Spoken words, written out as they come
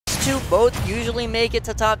two both usually make it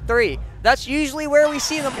to top 3. That's usually where we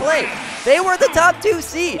see them play. They were the top 2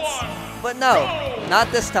 seeds. But no,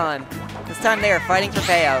 not this time. This time they are fighting for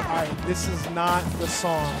payout. All right, this is not the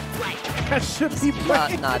song that should be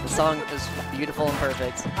playing. Not. The song is beautiful and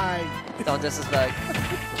perfect. Don't disrespect.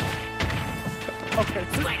 Okay,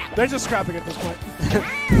 they're just scrapping at this point.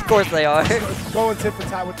 Of course they are. Going tit for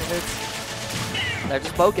tat with the hits. They're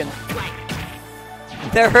just poking.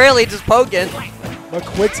 They're really just poking. But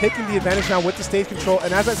Quidd taking the advantage now with the stage control.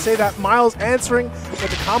 And as I say that, Myles answering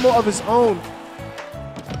with a combo of his own.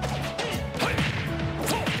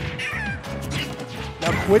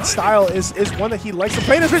 Now Quidd's style is one that he likes to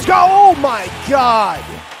play in his range. Oh my god!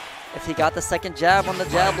 If he got the second jab on the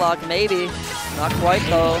jab block, maybe. Not quite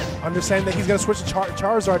though. Understanding that he's going to switch to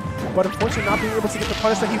Charizard, but unfortunately not being able to get the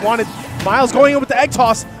punish that he wanted. Myles going in with the egg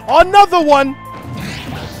toss. Another one!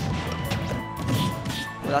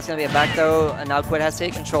 Well, that's going to be a back throw, and now Quidd has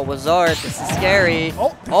stage control with Zard. This is scary.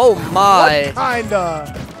 Oh my. What kind of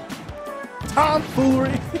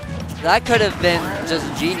tomfoolery? That could have been just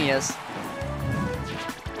genius.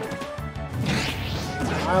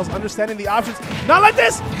 Myles understanding the options. Not like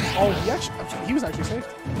this! Oh, he was actually safe.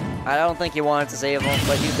 I don't think he wanted to save him,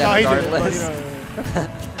 but he's No, dead he regardless. didn't,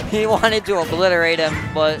 He wanted to obliterate him,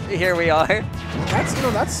 but here we are. That's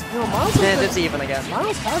Myles. And it's even again.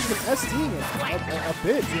 Myles has been SDing a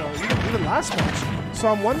bit, even last match. So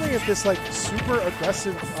I'm wondering if this like super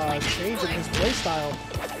aggressive change in his play style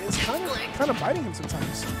is kind of biting him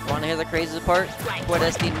sometimes. Want to hear the craziest part? Quidd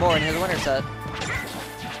SD'd more in his winner set,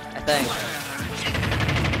 I think.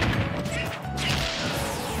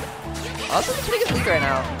 Also, a pretty good lead right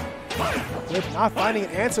now. Quidd not finding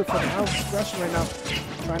an answer for Myles' aggression right now.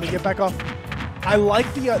 Trying to get back off. I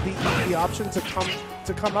like the option to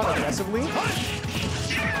come out aggressively,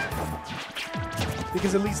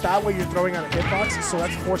 because at least that way you're throwing out a hitbox, so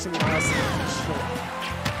that's forcing Myles to straight.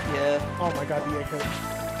 Yeah. Oh my god, the egg hit.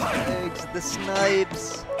 Eggs, the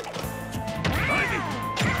snipes.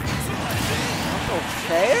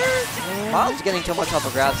 Fair? Myles getting too much off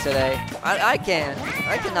of grabs today. I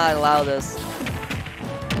cannot allow this.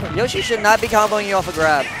 Yoshi should not be comboing you off a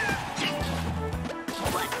grab.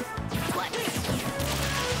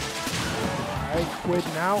 Alright, Quidd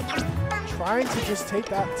now trying to just take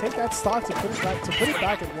that stock to put it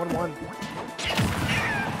back at 1-1.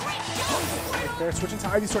 They're switching to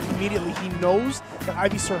Ivysaur immediately. He knows that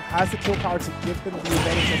Ivysaur has the kill power to give him the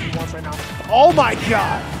advantage that he wants right now. Oh my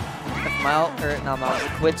god!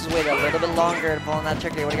 If Quidd just waited a little bit longer to pull on that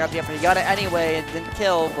trigger, he would have got the effort. He got it anyway, it didn't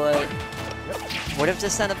kill, but would have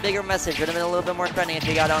just sent a bigger message. Would have been a little bit more threatening if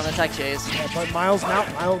he got on the tech chase. Yeah, but Myles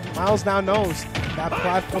now knows that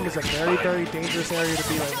platform is a very, very dangerous area to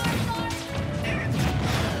be right now.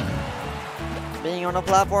 Being on a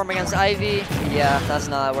platform against Ivy, yeah, that's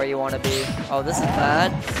not where you want to be. Oh, this is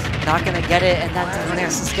bad. Not going to get it, and then down air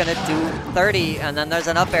is going to do 30, and then there's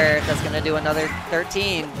an up air that's going to do another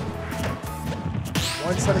 13.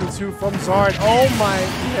 172 from Zard. Oh my,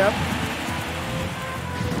 yep.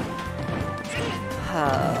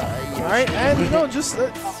 All right, and just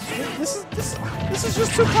this is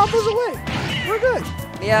just 2 combos away. We're good.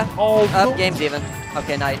 Yeah. Oh, up, game's even.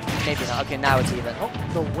 Okay, maybe not. Okay, now it's even. Oh,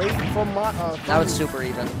 the weight from now it's super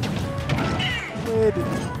even.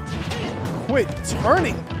 Quidd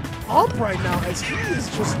turning up right now as he is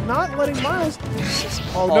just not letting Myles.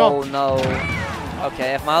 Oh no. Oh no.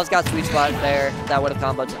 Okay, if Myles got sweet spot there, that would have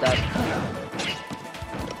comboed to death.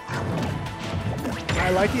 I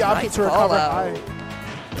like the option to recover high.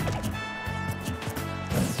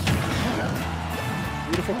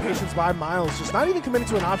 Beautiful patience by Myles, just not even committing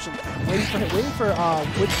to an option. Waiting for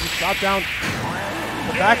Quidd to just drop down.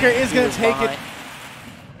 The back air is going to take it.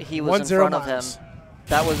 He was in front of him.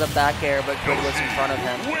 That was a back air, but Quidd was in front of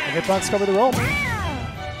him. The hitbox covered the roll.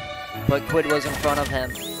 But Quidd was in front of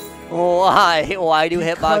him. Why? Why do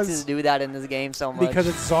hitboxes do that in this game so much? Because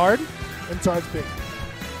it's Zard, and Zard's big.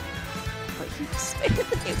 But he's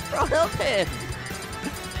standing in front of him.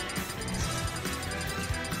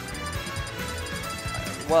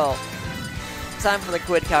 Well, time for the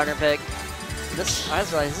Quidd counter pick. I just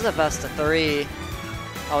realized this is a best of 3.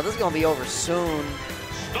 Oh, this is going to be over soon.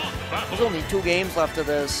 There's only 2 games left of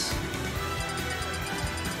this.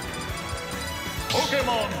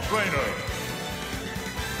 Pokemon Trainer,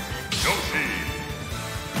 Yoshi.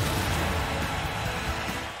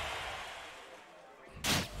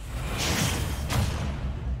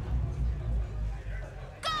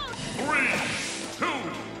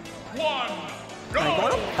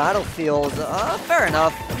 Battlefield, fair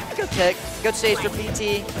enough. Good pick. Good stage for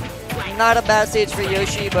PT. Not a bad stage for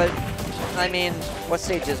Yoshi, but I mean, what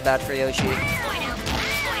stage is bad for Yoshi?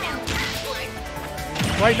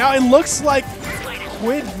 Right now, it looks like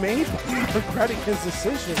Quidd may be regretting his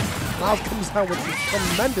decision. Myles comes out with a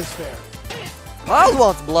tremendous fair. Myles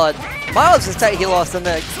wants blood. Myles is tight. He lost the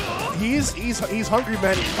neck. He's hungry,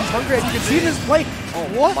 man. He's hungry, and you can see in his play. Oh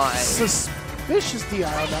what my. Suspicious DI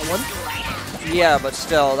on that one. Yeah, but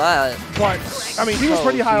still, that. But I mean, he was so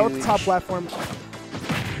pretty high on the huge. top platform.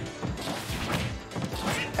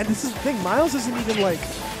 And this is the thing. Myles isn't even like.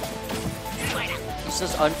 He's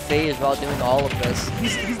just unfazed while doing all of this.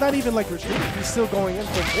 He's not even like retreating. He's still going in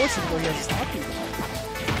for forcing where he has to stop people.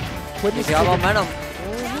 Quidd He's is got taking- momentum.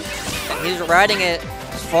 And he's riding it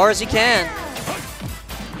as far as he can.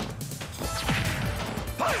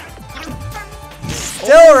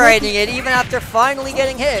 Still riding it even after finally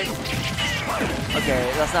getting hit.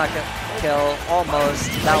 Okay, that's not gonna kill. Almost.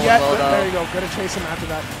 That Not yet, one low but there you though. go. Gonna chase him after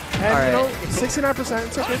that. And All you know, right. 69%.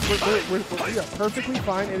 It's okay. We are perfectly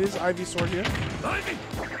fine. It is Ivy Sword here.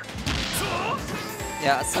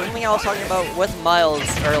 Yeah, something I was talking about with Myles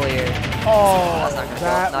earlier. Oh, That's not gonna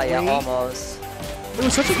that kill. Not yet. wait. Almost. It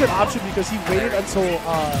was such a good option because he waited until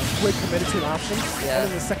Quidd committed to an option. Yeah. And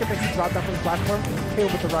then the second that he dropped down from the platform,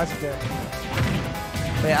 came with the rise of daring.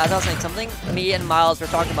 But yeah, as I was saying, something me and Myles were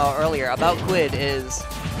talking about earlier about Quidd is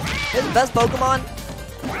his best Pokemon,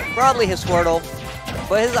 probably his Squirtle,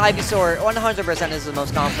 but his Ivysaur 100% is the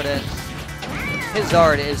most confident. His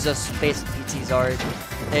Zard is just basic PT Zard.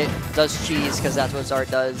 It does cheese because that's what Zard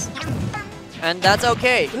does. And that's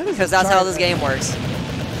okay, because that's how this game works.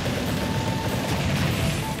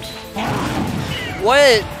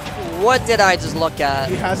 What did I just look at?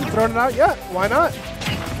 He hasn't thrown it out yet. Why not?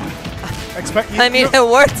 I mean, it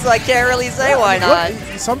works, so I can't really say why not.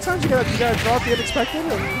 Sometimes you gotta draw out the unexpected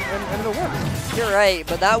and it'll work. You're right,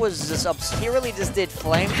 but that was just he really just did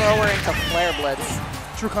Flamethrower into Flare Blitz.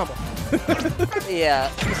 True combo. Yeah,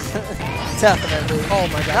 definitely. Oh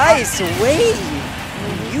my god. Nice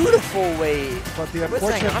wave! Beautiful wave. But the Good thing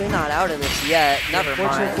unfortunate I'm thing, not out of this yet. Never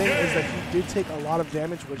unfortunate mind. thing is that he did take a lot of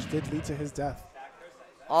damage, which did lead to his death.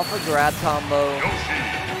 Off a grab combo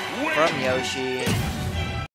from Yoshi.